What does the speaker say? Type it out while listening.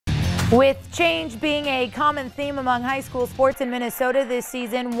With change being a common theme among high school sports in Minnesota this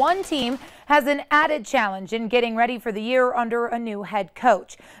season, one team has an added challenge in getting ready for the year under a new head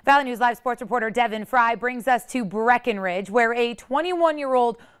coach. Valley News Live sports reporter Devin Fry brings us to Breckenridge, where a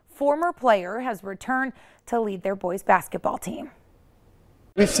 21-year-old former player has returned to lead their boys basketball team.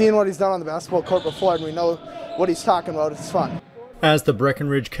 We've seen what he's done on the basketball court before, and we know what he's talking about. It's fun. As the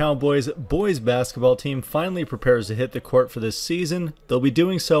Breckenridge Cowboys boys basketball team finally prepares to hit the court for this season, they'll be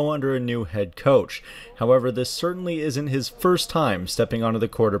doing so under a new head coach. However, this certainly isn't his first time stepping onto the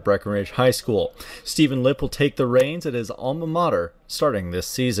court at Breckenridge High School. Stephen Lipp will take the reins at his Alma Mater starting this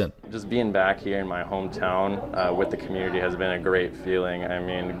season. Just being back here in my hometown with the community has been a great feeling. I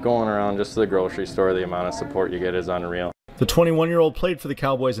mean, going around just to the grocery store, the amount of support you get is unreal. The 21-year-old played for the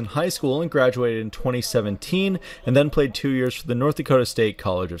Cowboys in high school and graduated in 2017, and then played 2 years for the North Dakota State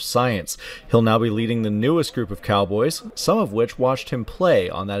College of Science. He'll now be leading the newest group of Cowboys, some of which watched him play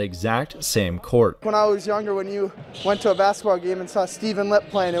on that exact same court. When I was younger, when you went to a basketball game and saw Stephen Lipp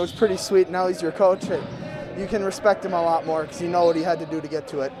playing, it was pretty sweet. Now he's your coach. You can respect him a lot more because you know what he had to do to get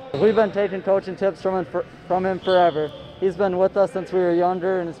to it. We've been taking coaching tips from him forever. He's been with us since we were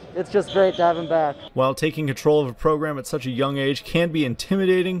younger, and it's just great to have him back. While taking control of a program at such a young age can be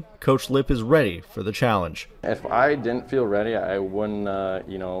intimidating, Coach Lipp is ready for the challenge. If I didn't feel ready, I wouldn't,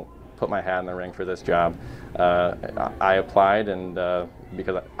 put my hat in the ring for this job. I applied, and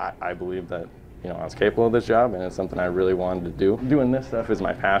because I believe that I was capable of this job, and it's something I really wanted to do. Doing this stuff is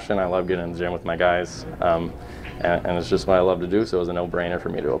my passion. I love getting in the gym with my guys, and it's just what I love to do, so it was a no-brainer for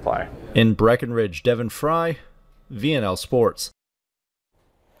me to apply. In Breckenridge, Devin Fry, VNL Sports.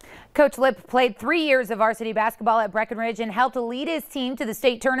 Coach Lipp played 3 years of varsity basketball at Breckenridge and helped lead his team to the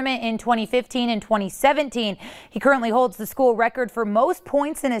state tournament in 2015 and 2017. He currently holds the school record for most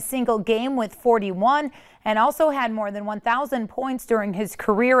points in a single game with 41, and also had more than 1,000 points during his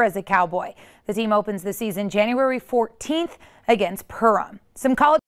career as a Cowboy. The team opens the season January 14th against Perham. Some college